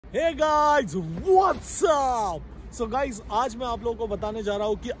Hey guys what's up. So guys आज मैं आप लोगों को बताने जा रहा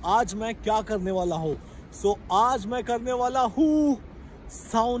हूँ कि आज मैं क्या करने वाला हूँ। आज मैं करने वाला हूँ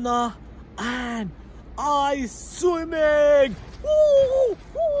साउना एंड आइस स्विमिंग।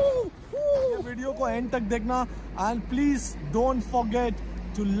 ये वीडियो को एंड तक देखना and please don't forget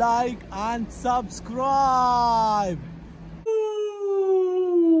to like and subscribe.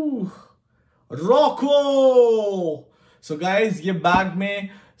 Roku. So guys ये बैग में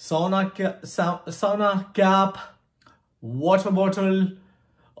साउना कैप, वाटर बॉटल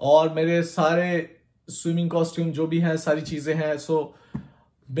और मेरे सारे स्विमिंग कॉस्ट्यूम जो भी हैं, सारी चीजें हैं।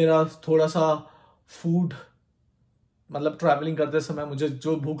 मेरा थोड़ा सा फूड, मतलब ट्रैवलिंग करते समय मुझे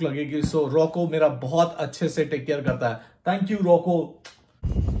जो भूख लगेगी, रॉको मेरा बहुत अच्छे से टेक केयर करता है। Thank you Roku.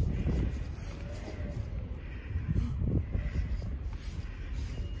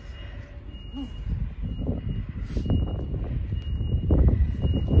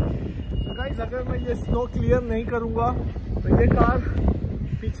 अगर मैं ये स्नो क्लियर नहीं करूंगा तो ये कार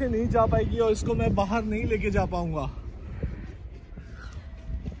पीछे नहीं जा पाएगी और इसको मैं बाहर नहीं लेके जा पाऊंगा।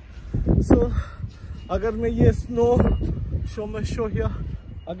 अगर मैं ये स्नो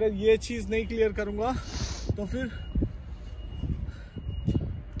अगर ये चीज नहीं क्लियर करूंगा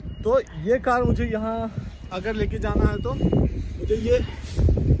तो ये कार मुझे यहाँ अगर लेके जाना है तो मुझे ये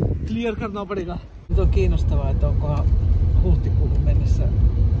क्लियर करना पड़ेगा। Nyt on kiinnostavaa, että onko huhtikuuhun mennessä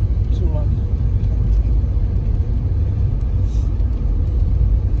sulla on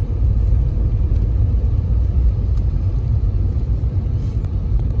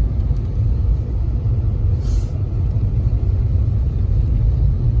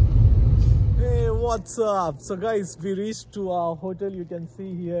What's up? So guys, we reached to our hotel. You can see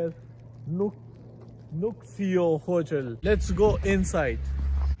here MUKHERJEE hotel. Let's go inside.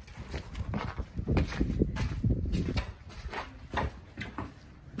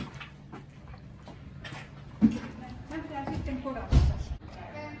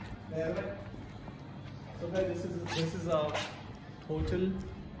 So guys, this is our hotel.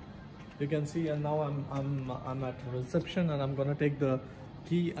 You can see, and now I'm at reception, and I'm gonna take the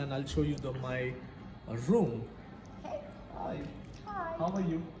key, and I'll show you my room. Hey. Hi. Hi. How are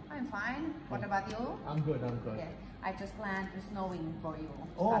you? I'm fine. What about you? I'm good. Yeah. I just planned the snowing for you.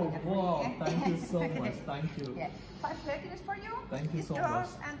 Oh wow! Thank you so much. Thank you. Yeah. 5:30 is for you. Thank you so Doors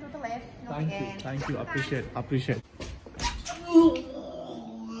much. and to the left. Look Thank you. again. Thank you. Appreciate.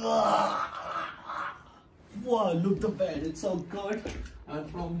 Wow! Look the bed. It's so good. And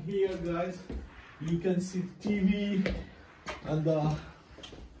from here, guys, you can see TV, and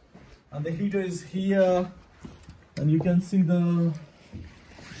the heater is here, and you can see the.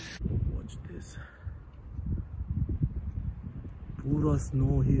 Watch this. Pura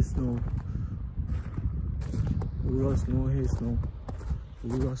snow he snow. Pura snow he snow.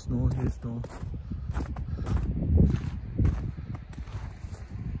 Pura snow he snow.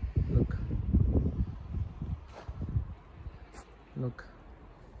 Look.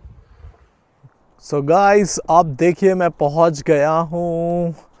 So guys, आप देखिए मैं पहुंच गया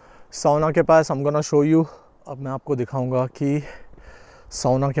हूँ साउना के पास। I'm gonna show you. अब मैं आपको दिखाऊंगा कि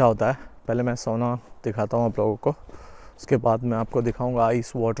साउना क्या होता है। पहले मैं साउना दिखाता हूँ आप लोगों को, उसके बाद मैं आपको दिखाऊंगा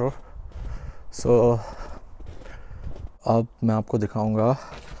आइस वाटर। अब मैं आपको दिखाऊंगा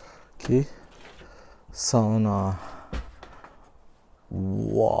कि साउना।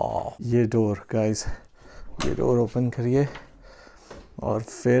 वाह! ये डोर गाइस, ये डोर ओपन करिए और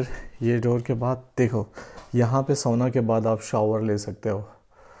फिर ये डोर के बाद देखो, यहाँ पे साउना के बाद आप शावर ले सकते हो।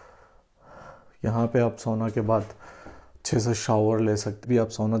 यहाँ पे आप साउना के बाद अच्छे से शावर ले सकते भी, आप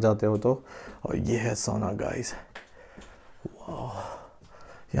साउना जाते हो तो। और ये है साउना गाइस। वाह!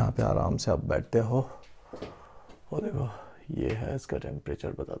 यहाँ पे आराम से आप बैठते हो और देखो ये है, इसका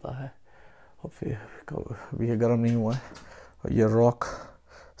टेम्परेचर बताता है। और फिर ये गर्म नहीं हुआ है। और ये रॉक,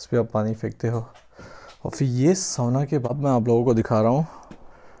 इस पर आप पानी फेंकते हो। और फिर ये साउना के बाद मैं आप लोगों को दिखा रहा हूँ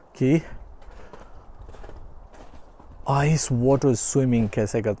कि आइस वाटर स्विमिंग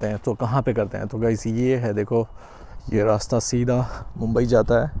कैसे करते हैं, तो कहाँ पे करते हैं। तो गाइस ये है, देखो ये रास्ता सीधा मुंबई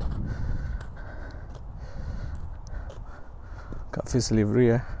जाता है। काफ़ी स्लिवरी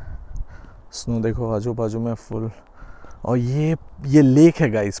है, स्नो देखो आजू बाजू में फुल। और ये लेक है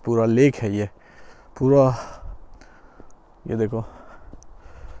गाइस, पूरा लेक है ये पूरा। ये देखो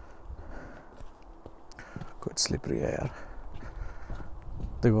कुछ स्लिपरी है यार,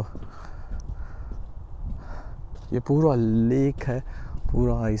 देखो ये पूरा लेक है,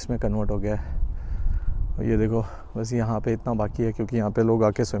 पूरा आइस में कन्वर्ट हो गया है। और ये देखो बस यहाँ पे इतना बाकी है क्योंकि यहाँ पे लोग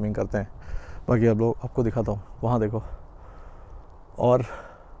आके स्विमिंग करते हैं। बाकी आप लोग, आपको दिखाता हूँ, वहाँ देखो। और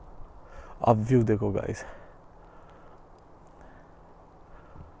अब व्यू देखो गाइस,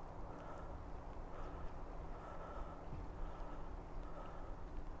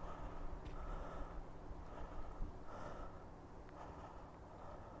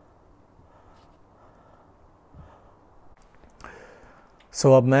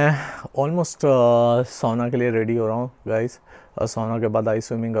 सो अब मैं ऑलमोस्ट साउना के लिए रेडी हो रहा हूँ गाइस। साउना के बाद आइस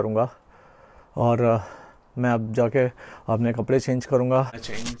स्विमिंग करूँगा और मैं अब जाके अपने कपड़े चेंज करूँगा।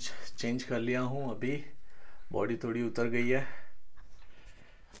 चेंज कर लिया हूँ, अभी बॉडी थोड़ी उतर गई है।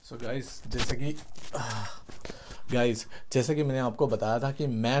 सो गाइस जैसे कि मैंने आपको बताया था कि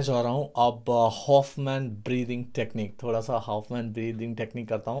मैं जा रहा हूँ अब हाफमैन ब्रीदिंग टेक्निक, थोड़ा सा हाफमैन ब्रीदिंग टेक्निक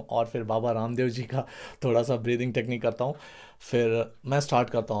करता हूँ और फिर बाबा रामदेव जी का थोड़ा सा ब्रीदिंग टेक्निक करता हूँ, फिर मैं स्टार्ट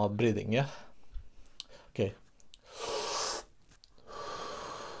करता हूँ अब ब्रीदिंग। या okay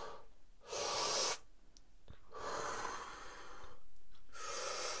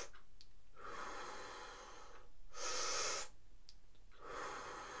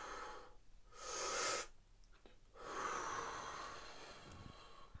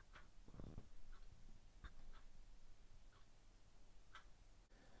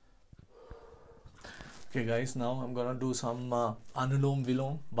Okay guys, now I'm gonna do some Anulom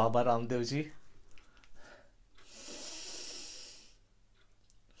Vilom, Baba Ramdev ji.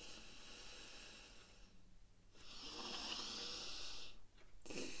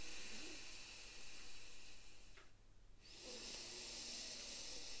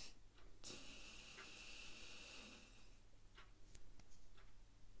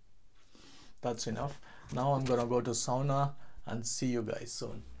 That's enough. Now I'm gonna go to sauna and see you guys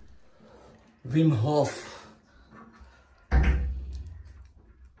soon. Wim Hof.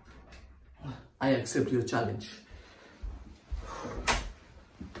 I accept your challenge.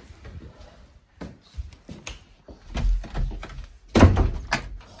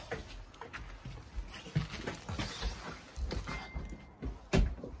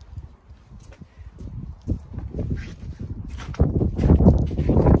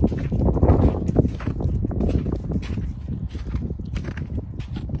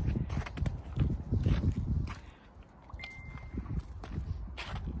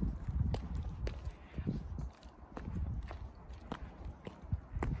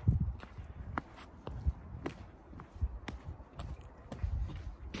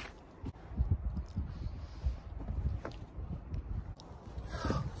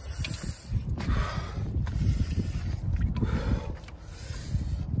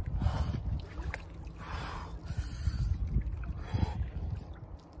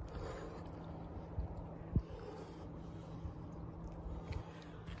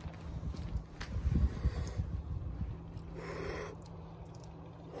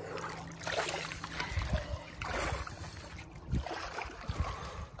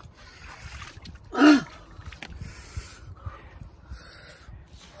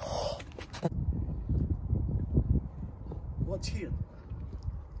 Watch here.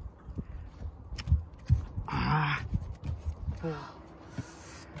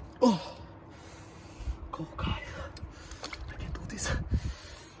 Oh, go guys, I can do this.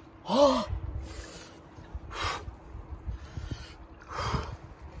 Oh.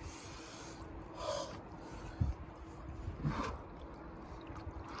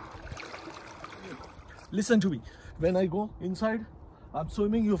 Listen to me. When I go inside, I'm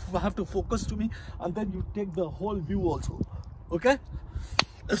swimming, you have to focus to me and then you take the whole view also. Okay?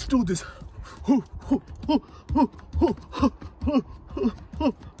 Let's do this.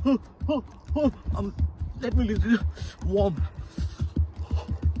 Let me little warm.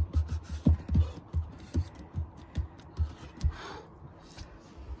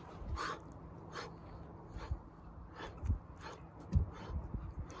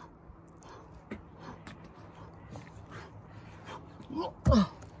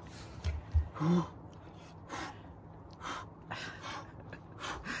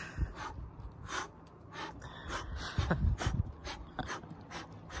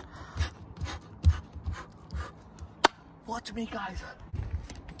 Watch me, guys.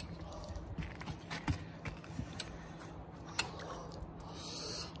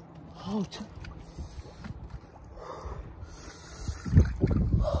 Ouch.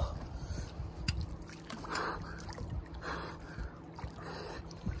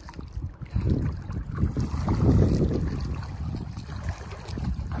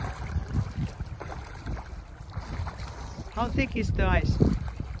 How thick is the ice?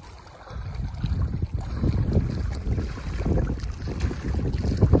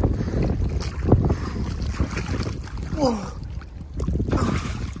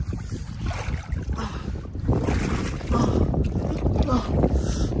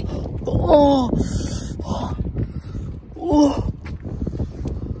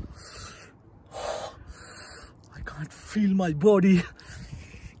 I can't feel my body.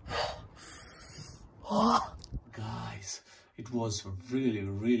 Guys, it was a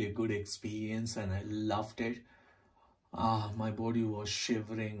really good experience and I loved it. My body was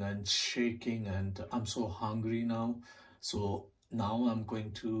shivering and shaking, and I'm so hungry now. So now I'm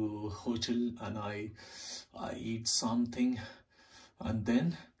going to hotel and I eat something, and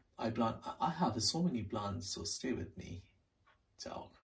then I have so many plans. So stay with me. Ciao.